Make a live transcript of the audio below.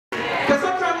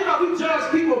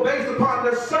upon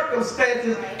their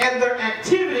circumstances and their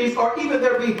activities or even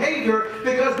their behavior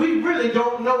because we really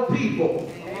don't know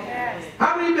people.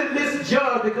 How many been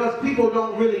misjudged because people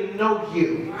don't really know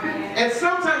you? And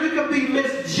sometimes you can be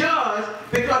misjudged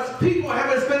because people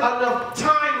haven't spent enough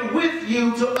time with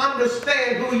you to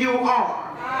understand who you are.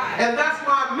 And that's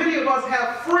why many of us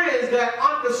have friends that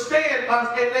understand us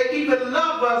and they even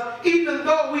love us, even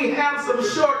though we have some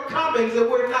shortcomings and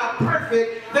we're not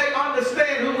perfect. They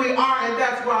understand who we are, and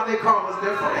that's why they call us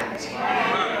their friends.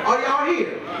 Are y'all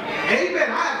here? Amen.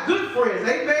 I have good friends.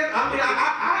 Amen. I mean,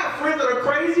 I have friends that are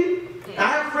crazy. I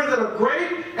have friends that are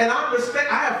great, and I understand.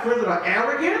 I have friends that are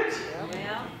arrogant.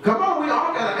 Come on, we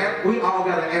all got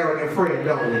an arrogant friend,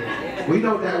 don't we? We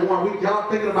know that one.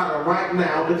 Y'all thinking about it right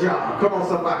now on the job. Come on,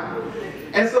 somebody.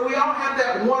 And so we all have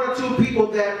that one or two people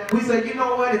that we say, you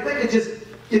know what? If they could just,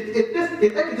 if they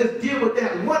could just deal with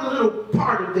that one little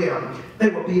part of them, they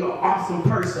would be an awesome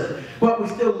person. But we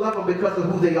still love them because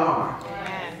of who they are.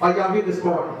 Are y'all here this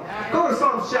morning? Go to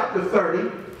Psalms chapter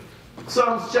 30.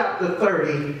 Psalms chapter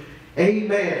 30.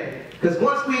 Amen. Because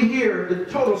once we hear the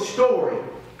total story,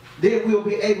 then we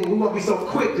won't be so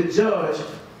quick to judge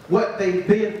what they've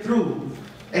been through.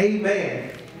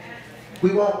 Amen.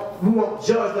 We won't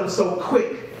judge them so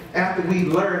quick after we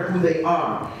learn who they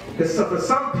are. Because for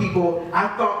some people, I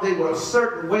thought they were a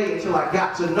certain way until I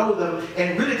got to know them,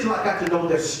 and really until I got to know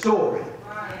their story.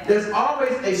 There's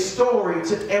always a story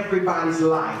to everybody's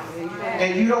life.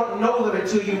 And you don't know them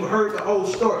until you've heard the whole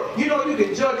story. You know, you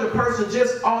can judge a person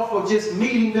just off of just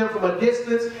meeting them from a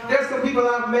distance. There's some people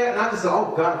I've met and I just say,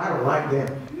 oh God, I don't like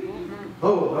them.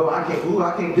 Oh, no, I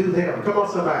can't do them. Come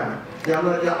on, somebody.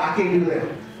 I can't do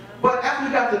them. But after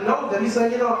you got to know them, you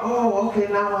say, you know, oh,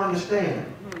 okay, now I understand.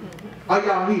 Are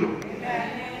y'all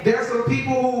here? There are some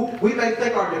people who we may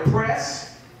think are depressed.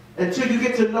 Until you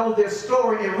get to know their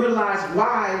story and realize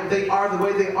why they are the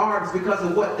way they are, is because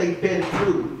of what they've been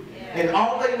through. And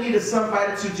all they need is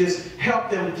somebody to just help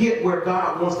them get where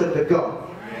God wants them to go.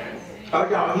 Are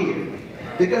y'all here?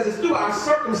 Because it's through our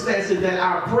circumstances that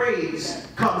our praise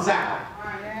comes out.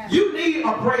 You need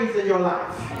a praise in your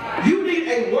life. You need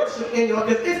a worship in your life.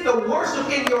 Because it's the worship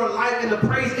in your life and the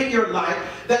praise in your life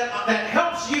that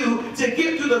helps you to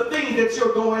get through the things that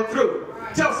you're going through.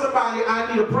 Tell somebody,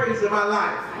 I need a praise in my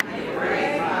life.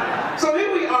 So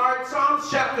here we are, Psalms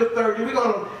chapter 30. We're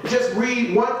going to just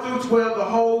read 1 through 12. The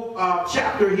whole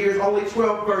chapter here is only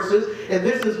 12 verses. And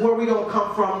this is where we're going to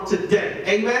come from today.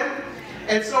 Amen?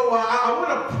 And so I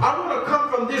want to come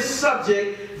from this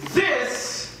subject,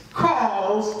 this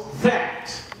calls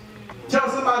that. Tell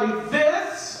somebody,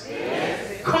 this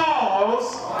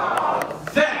calls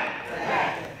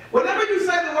that. Whenever you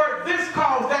say the word this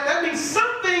calls that, that means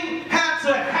something had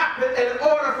to happen in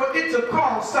order for it to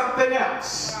cause something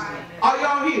else. Are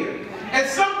y'all here? And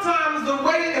sometimes the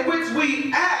way in which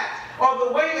we act or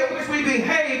the way in which we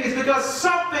behave is because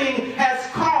something has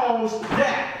caused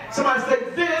that. Somebody say,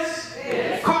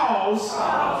 this caused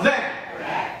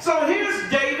that. So here's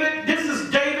David. This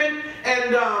is David,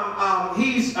 and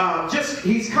he's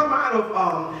come out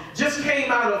of just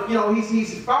came out of, you know,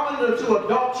 he's fallen into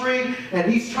adultery,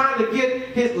 and he's trying to get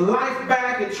his life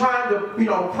back and trying to, you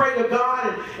know, pray to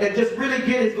God and just really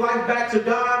get his life back to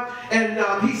God. And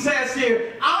he says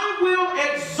here, I will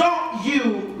exalt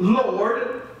you,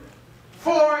 Lord,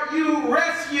 for you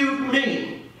rescued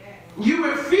me. You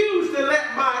refuse to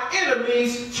let my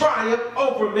enemies triumph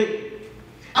over me.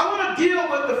 I want to deal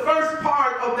with the first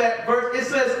part of that verse. It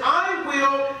says, I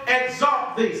will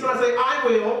exalt thee. So I say, I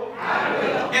will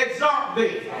exalt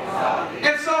thee.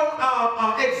 And so,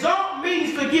 exalt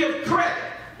means to give credit.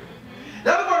 In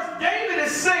other words, David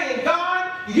is saying,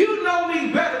 God, you know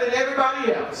me better than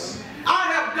everybody else.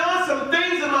 I have done some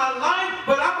things in my life,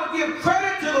 but I will give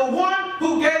credit to the one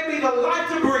who gave me the life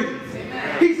to breathe.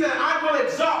 He said, I will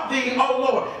exalt thee, O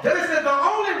Lord. Then it said, the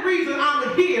only reason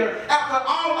I'm here after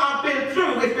all I've been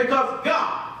through is because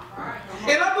God.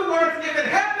 In other words, if it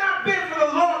had not been for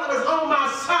the Lord that was on my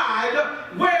side,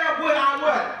 where would I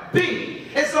what? Be?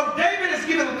 And so David is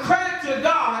giving credit to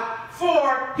God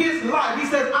for his life. He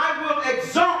says, I will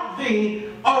exalt thee,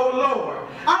 O Lord.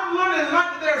 I'm learning in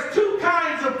life that there's two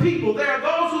kinds of people. There are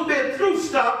those who've been through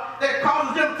stuff that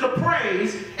causes them to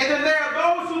praise, and then there are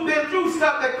those who've been through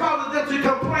stuff that causes them to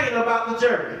complain about the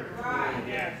journey.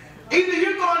 Either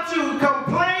you're going to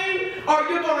complain or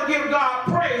you're going to give God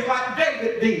praise like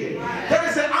David did.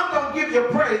 David said, I'm going to give you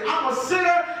praise. I'm a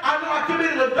sinner. I know I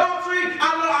committed adultery. I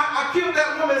know I killed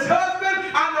that woman's husband.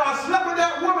 I know I slept with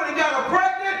that woman and got her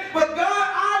pregnant. But God,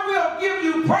 I will give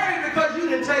you praise because you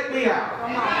didn't take me out.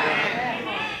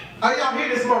 Are y'all here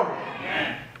this morning?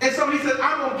 And so he said,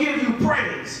 I'm going to give you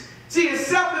praise. See, in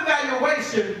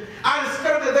self-evaluation, I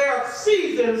discovered that there are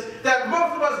seasons that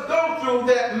most of us go through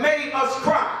that made us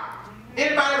cry.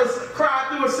 Anybody ever cried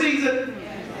through a season?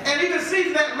 And even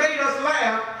seasons that made us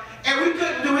laugh, and we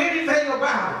couldn't do anything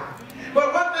about it.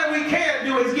 But one thing we can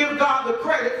do is give God the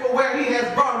credit for where he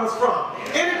has brought us from.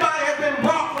 Anybody has been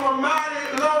brought from a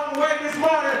mighty long way this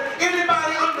morning?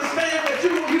 Anybody understand that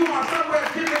you are somewhere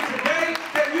different today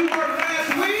than you were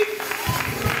last week?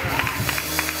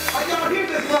 Are y'all here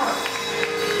this morning?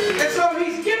 And so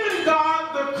he's giving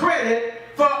God the credit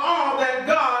for all that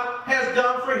God has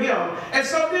done for him. And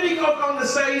so then he goes on to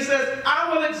say, he says, I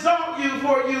will exalt you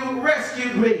for you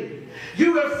rescued me.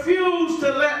 You refuse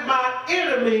to let my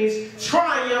enemies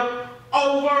triumph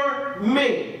over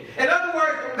me. In other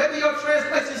words, maybe your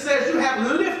translation says, you have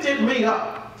lifted me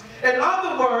up. In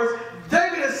other words,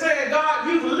 David is saying, God,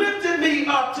 you've lifted me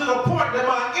up to the point that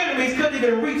my enemies couldn't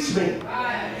even reach me.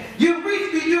 You've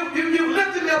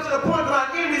lifted me up to the point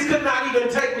that my enemies could not even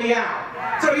take me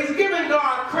out. So he's giving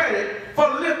God credit for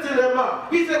lifting him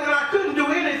up. He said, when I couldn't do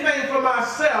anything for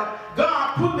myself,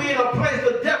 God put me in a place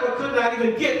the devil could not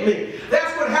even get me.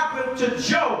 That's what happened to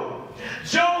Job.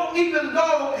 Job, even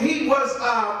though he was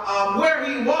where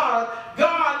he was,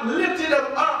 God lifted him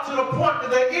up to the point that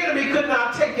the enemy could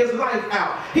not take his life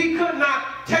out. He could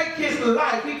not take his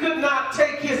life. He could not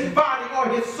take his body or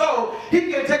his soul.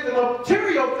 He can take the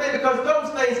material thing because those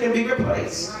things can be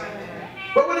replaced.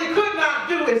 But what he could not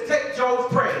do is take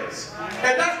Job's praise.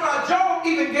 And that's why Job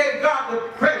even gave God the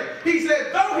credit. He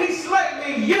said, though he slay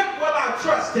me, yet will I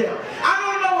trust him. I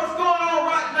don't know what's going on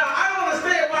right now. I don't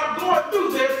understand why I'm going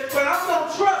through this, but I'm going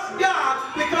to trust God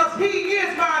because he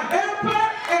is my helper.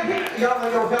 And y'all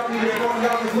ain't going to help me this morning.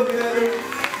 Y'all just looking at me.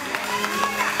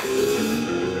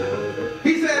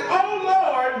 He said, oh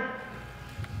Lord,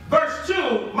 verse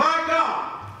 2, my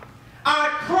God, I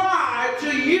cried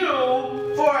to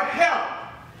you for help,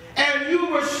 and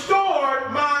you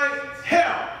restored my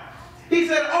help. He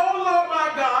said, oh Lord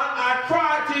my God, I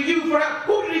cried to you for help.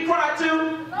 Who did he cry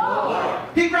to?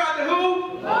 Lord. He cried to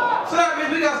who? Lord. So that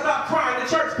means we got to stop crying to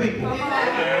church people.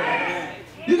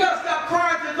 You got to stop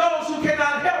crying to those who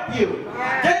cannot help you.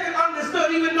 David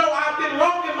understood, even though I've been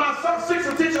wrong in my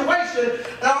situation,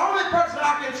 the only person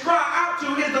I can cry out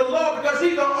to is the Lord because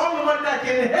he's the only one that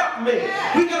can help me.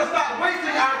 We got to stop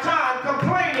wasting our time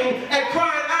complaining and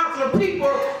crying out to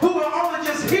people who will only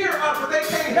just hear us but they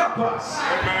can't help us.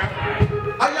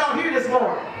 Are y'all here this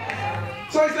morning?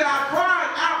 So he said, I cried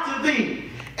out to thee.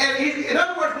 And in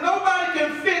other words, nobody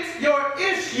can fix your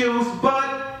issues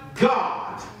but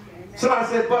God. Somebody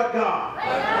said, but God.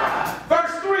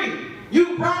 Verse 3,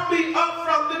 you brought me up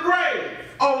from the grave,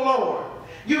 O Lord.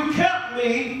 You kept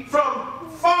me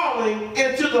from falling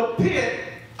into the pit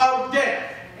of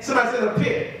death. Somebody said a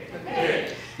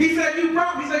pit. He said, you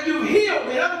healed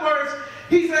me. In other words,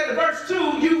 he said in verse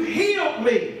 2, you healed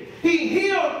me. He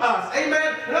healed us.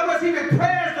 Amen. In other words, he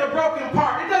repairs the broken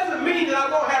part. It doesn't mean that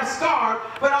I won't have scars,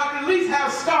 but I can at least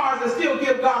have scars and still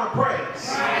give God a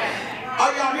praise.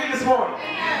 Are y'all here this morning?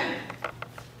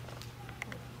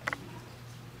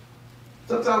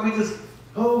 Sometimes we just,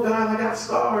 oh God, I got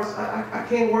scars. I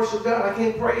can't worship God. I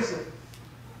can't praise him.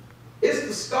 It's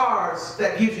the scars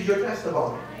that gives you your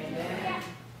testimony. Amen.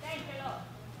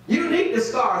 You need the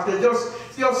scars because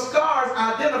your scars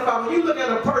identify. When you look at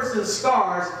a person's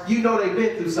scars, you know they've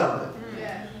been through something.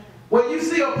 When you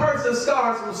see a person's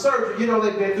scars from surgery, you know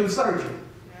they've been through surgery.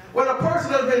 When a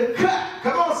person has been cut,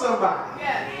 come on somebody.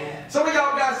 Some of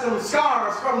y'all got some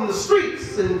scars from the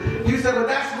streets, and you said, well,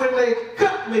 that's when they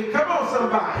cut me. Come on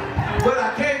somebody. But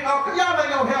I can't, y'all ain't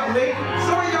gonna help me.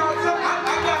 Some of y'all,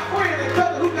 I got friends and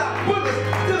cousins who got bullets,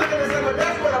 still looking and say, well,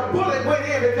 that's where a bullet went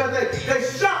in because they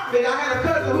shot me. I had a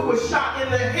cousin who was shot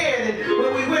in the head, and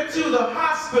when we went to the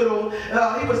hospital,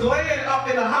 he was laying up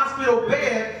in the hospital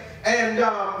bed, and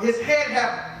his head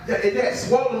had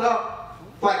swollen up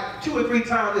like 2 or 3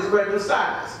 times his regular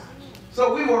size.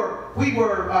 So we were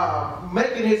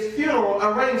making his funeral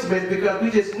arrangements because we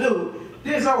just knew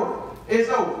this is over. It's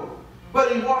over.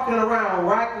 But he's walking around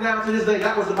right now to this day.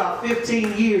 That was about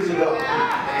 15 years ago.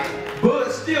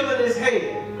 Bullet still in his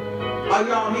head. Are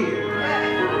y'all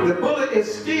here? The bullet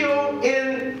is still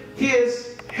in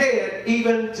his head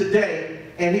even today.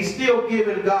 And he's still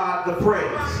giving God the praise.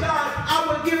 God, I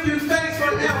will give you thanks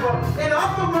forever. In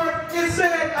other words, it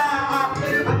said,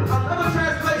 another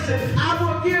translation, I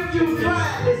will give you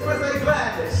gladness. Let's say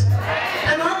gladness.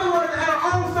 In other words, I had an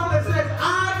old song that says,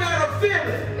 I got a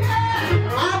feeling,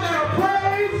 I got a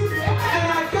praise, and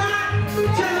I got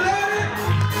to let it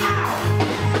out.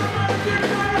 Somebody give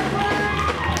God a praise.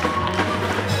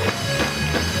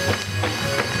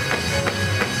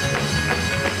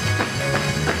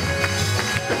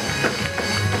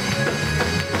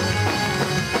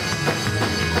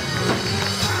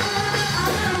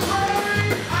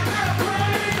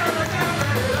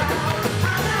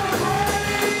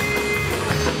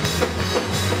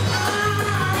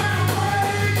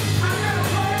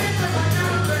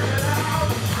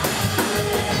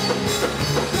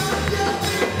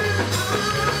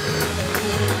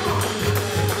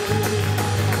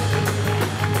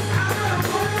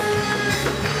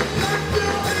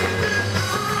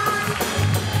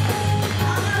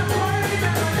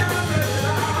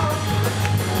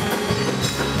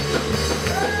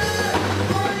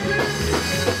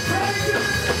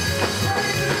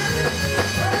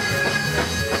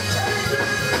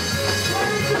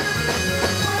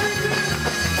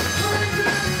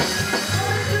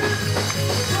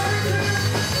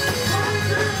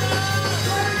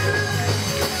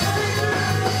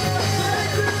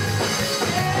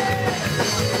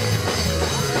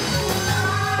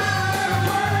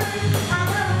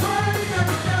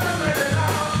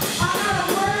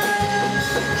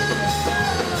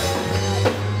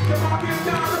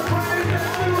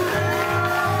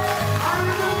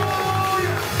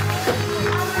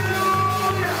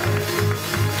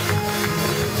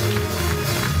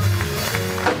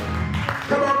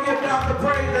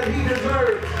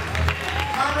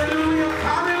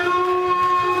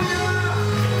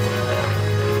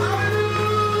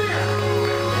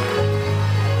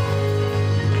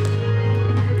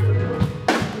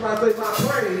 say, my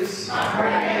praise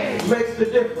makes the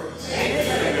difference.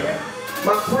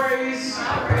 My praise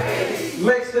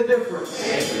makes the difference.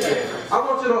 I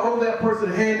want you to hold that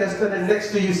person's hand that's standing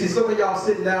next to you. See, some of y'all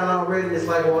sitting down already, and it's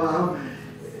like, well,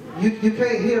 you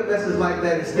can't hear a message like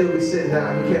that and still be sitting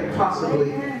down. You can't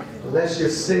possibly, unless you're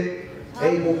sick,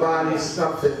 able-bodied,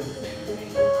 something.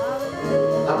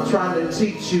 I'm trying to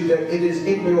teach you that it is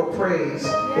in your praise.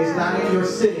 It's not in your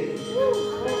sitting.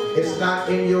 It's not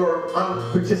in your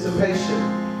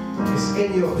unparticipation. It's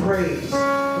in your praise.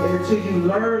 And until you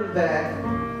learn that,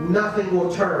 nothing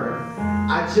will turn.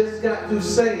 I just got through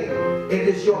saying it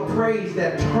is your praise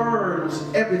that turns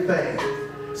everything.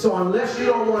 So unless you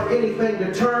don't want anything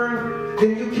to turn,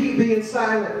 then you keep being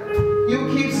silent. You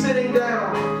keep sitting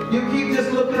down. You keep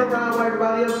just looking around while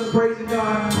everybody else is praising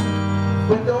God.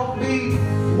 But don't be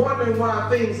wondering why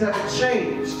things haven't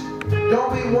changed.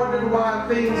 Don't be wondering why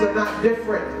things are not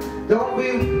different. Don't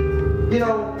be,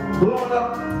 blowing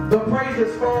up the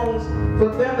praisers' phones for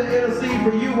them to intercede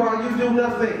for you while you do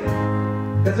nothing.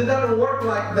 Because it doesn't work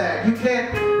like that. You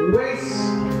can't waste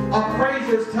a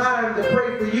praiser's time to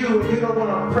pray for you and you don't want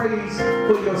to praise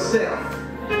for yourself.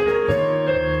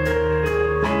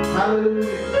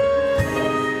 Hallelujah.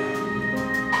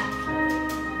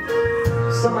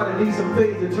 Somebody needs some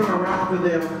things to turn around for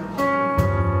them.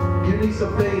 You need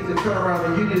some things to turn around,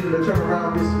 and you need them to turn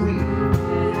around this week.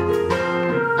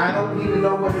 I don't need to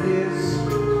know what it is,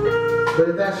 but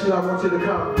if that's you, I want you to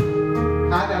come.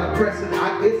 I gotta press it.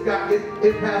 It's got to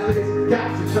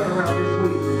turn around this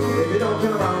week. If it don't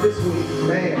turn around this week,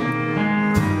 man,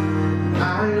 I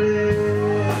live.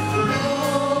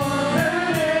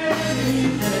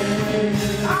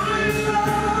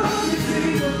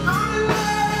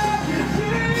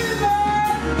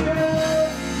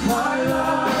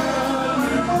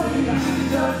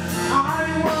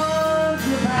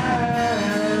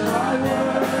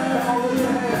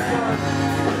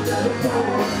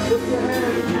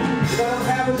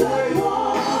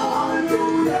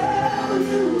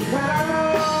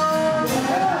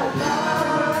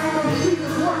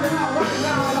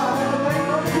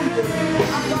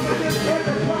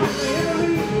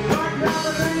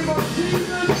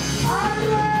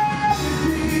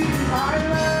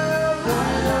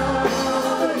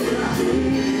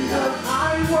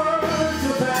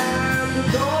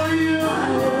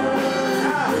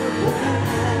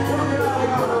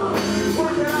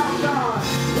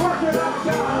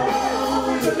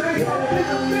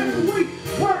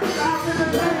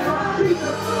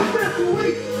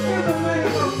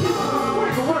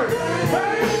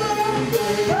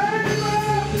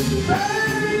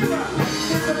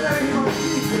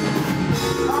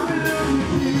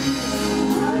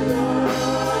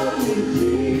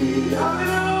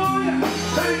 Hallelujah.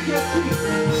 Thank you, Jesus.